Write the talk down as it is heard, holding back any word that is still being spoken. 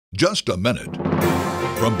Just a minute.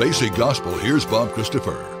 From Basic Gospel, here's Bob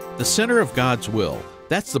Christopher. The center of God's will,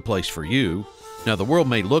 that's the place for you. Now, the world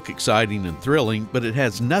may look exciting and thrilling, but it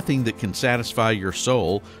has nothing that can satisfy your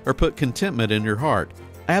soul or put contentment in your heart.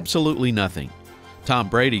 Absolutely nothing. Tom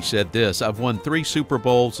Brady said this, "I've won 3 Super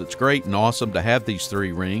Bowls. It's great and awesome to have these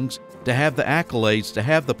 3 rings, to have the accolades, to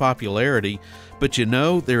have the popularity, but you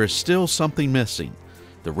know, there is still something missing."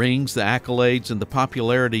 The rings, the accolades, and the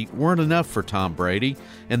popularity weren't enough for Tom Brady,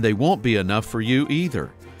 and they won't be enough for you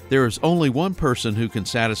either. There is only one person who can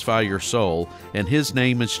satisfy your soul, and his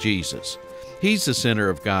name is Jesus. He's the center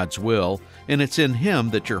of God's will, and it's in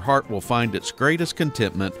Him that your heart will find its greatest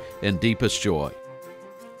contentment and deepest joy.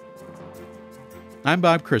 I'm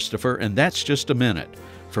Bob Christopher, and that's Just a Minute.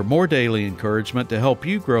 For more daily encouragement to help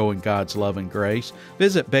you grow in God's love and grace,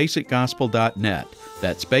 visit basicgospel.net.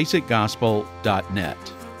 That's basicgospel.net.